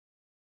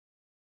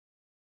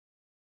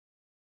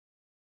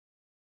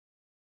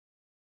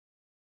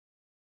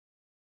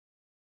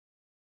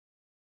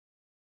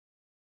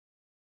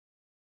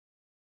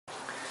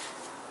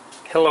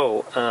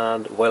Hello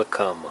and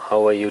welcome.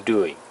 How are you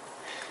doing?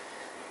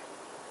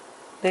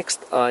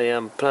 Next I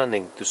am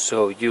planning to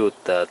show you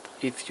that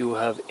if you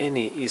have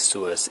any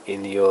issues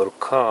in your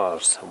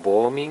car's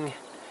warming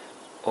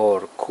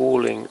or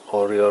cooling,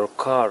 or your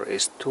car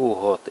is too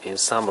hot in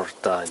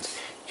summertime,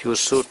 you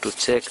should to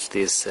check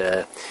this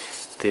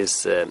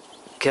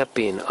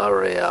cabin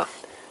area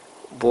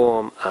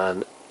warm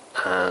and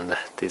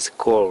this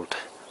cold,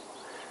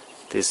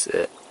 this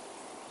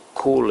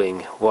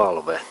cooling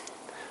valve,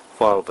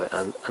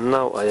 and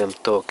now I am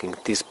talking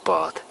this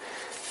part,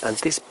 and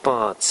this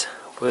part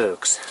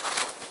works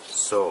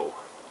so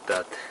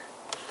that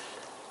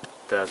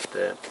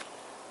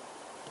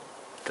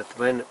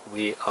when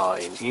we are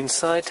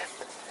inside,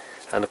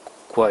 and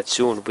quite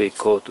soon we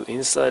go to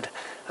inside,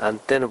 and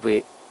then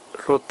we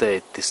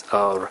rotate this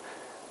our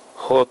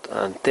hot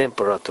and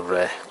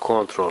temperature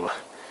control,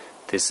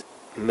 this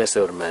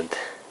measurement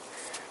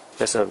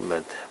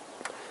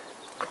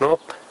knob,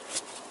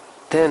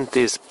 then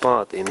this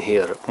part in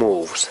here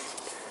moves,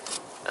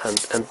 and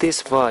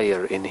this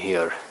wire in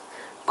here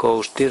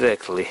goes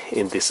directly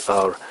in this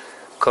our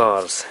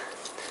car's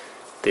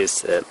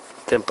this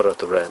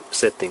temperature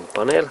setting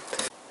panel.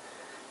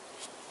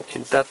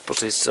 In that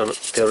position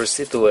there is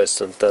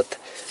situation that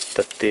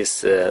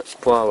this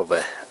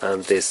valve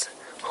and this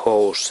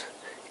hose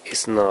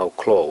is now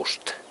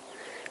closed,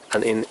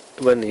 and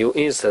when you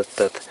insert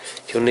that,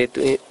 you need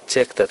to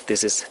check that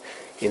this is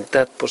in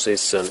that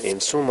position in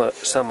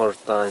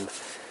summertime,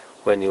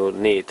 when you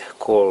need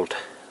cold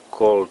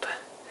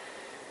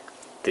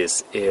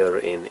this air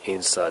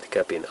inside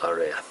cabin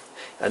area.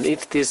 And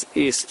if this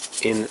is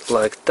in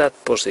like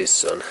that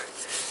position,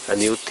 and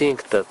you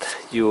think that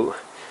your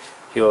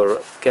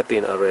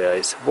cabin area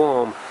is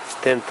warm,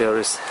 then there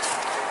is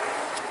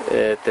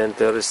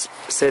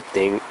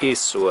setting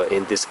issue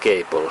in this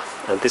cable,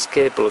 and this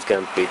cable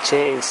can be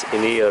changed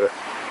in here.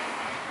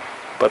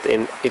 But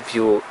if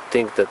you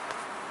think that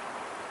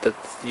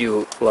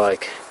you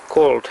like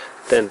cold,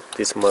 then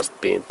this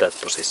must be in that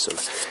position.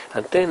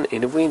 And then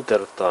in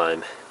winter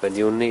time, when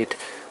you need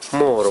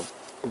more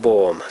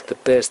warm, the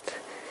best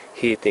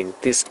heating,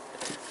 this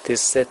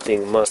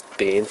setting must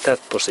be in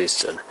that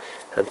position.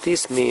 And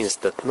this means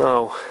that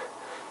now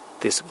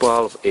this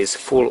valve is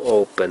full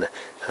open,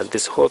 and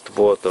this hot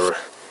water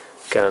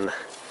can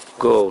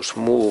go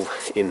smooth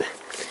in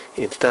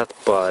that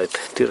pipe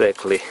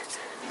directly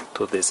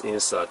to this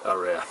inside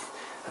area.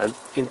 And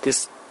in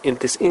this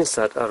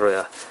inside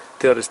area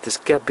there is this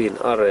cabin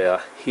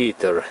area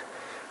heater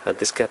and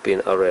this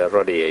cabin area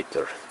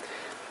radiator.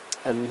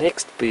 And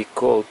next we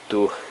go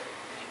to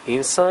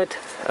inside,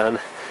 and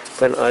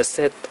when I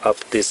set up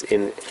this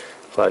in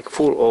like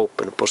full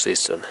open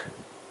position,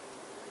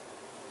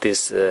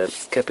 this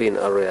cabin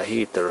area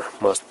heater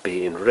must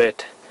be in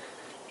red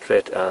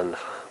and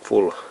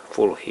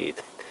full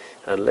heat.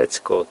 And let's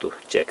go to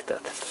check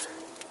that.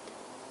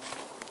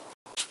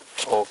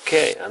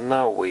 Okay, and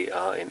now we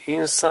are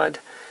inside,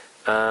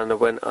 and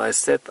when I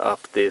set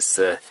up this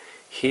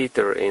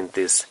heater in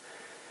this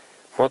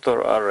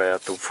motor area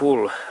to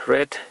full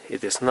red,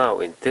 it is now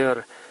in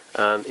there,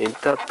 and in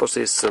that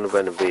position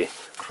when we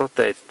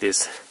rotate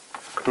this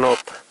knob,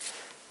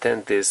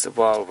 then this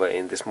valve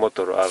in this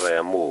motor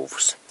area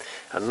moves.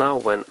 And now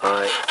when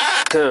I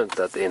turn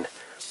that in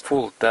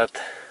full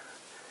that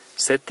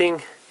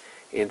setting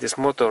in this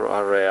motor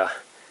area,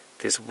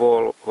 this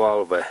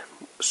valve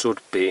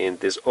should be in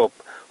this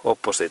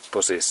opposite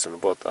position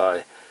what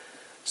I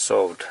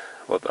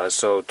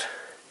showed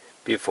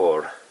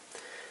before.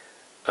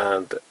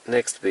 And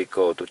next we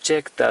go to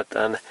check that,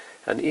 and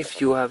if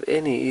you have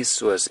any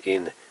issues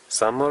in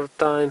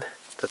summertime,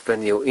 that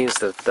when you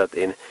insert that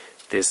in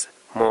this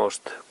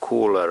most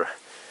cooler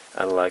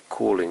and like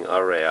cooling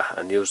area,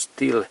 and you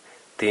still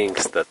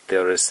think that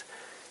there is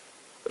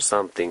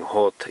something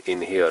hot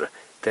in here,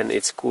 then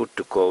it's good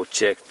to go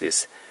check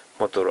this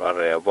motor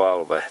area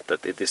valve,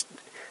 that it is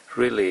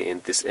really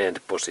in this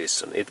end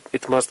position.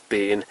 It must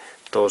be in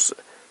those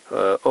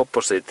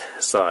opposite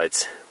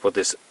sides, what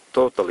is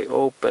totally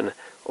open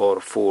or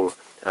full,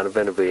 and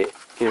when we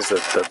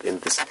insert that in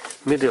this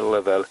middle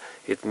level,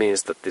 it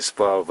means that this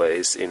valve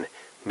is in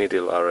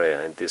middle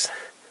area in this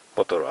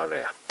motor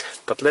area.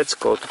 But let's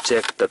go to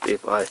check that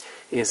if I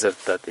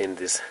insert that in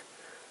this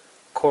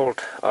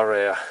cold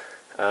area,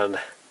 and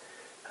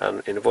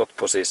in what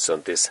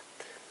position this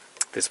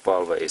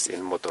valve is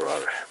in motor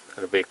area,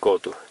 and we go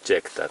to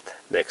check that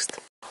next.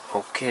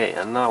 Okay,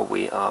 and now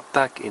we are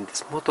back in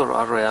this motor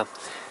area,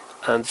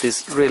 and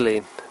this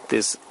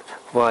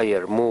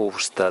wire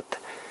moves that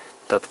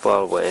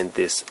valve in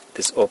this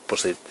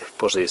opposite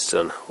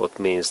position, what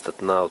means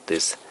that now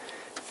this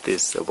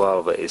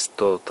valve is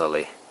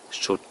totally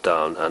shut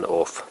down and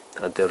off,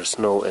 and there is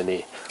no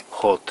any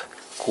hot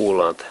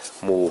coolant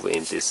move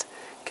in this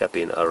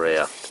cabin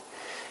area,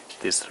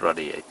 this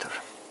radiator.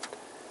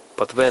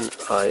 But when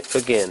I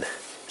again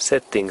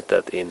setting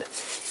that in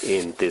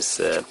this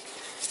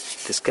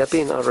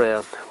cabin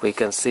area, we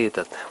can see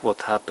that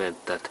what happened,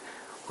 that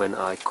when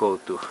I go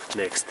to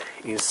next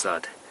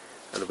inside,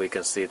 and we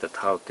can see that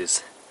how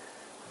this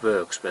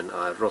works when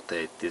I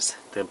rotate this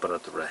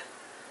temperature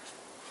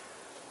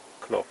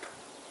knob.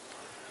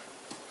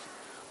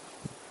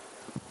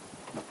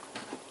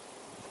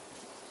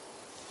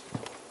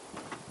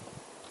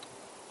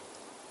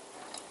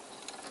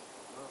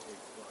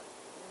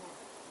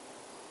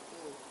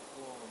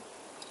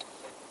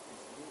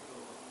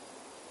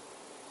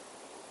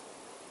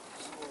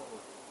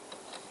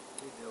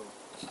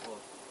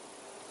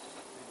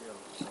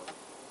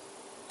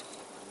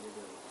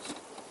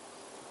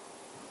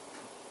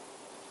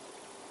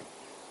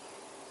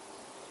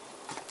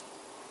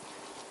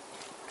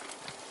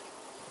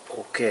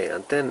 Okay,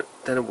 and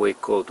then we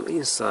go to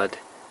inside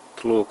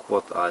to look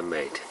what I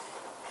made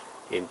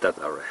in that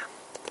area.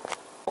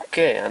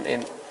 Okay,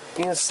 and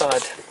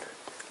inside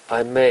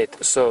I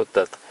made so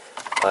that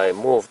I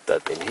moved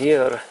that in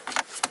here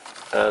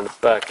and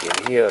back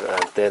in here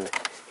and then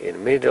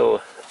in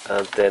middle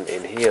and then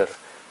in here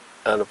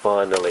and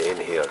finally in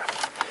here.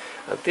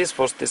 And this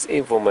was this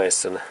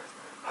information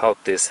how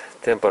this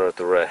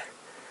temperature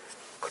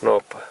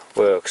knob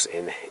works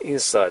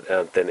inside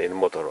and then in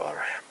motor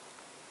area.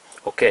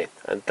 Okay,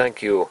 and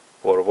thank you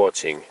for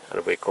watching,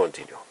 and we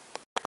continue.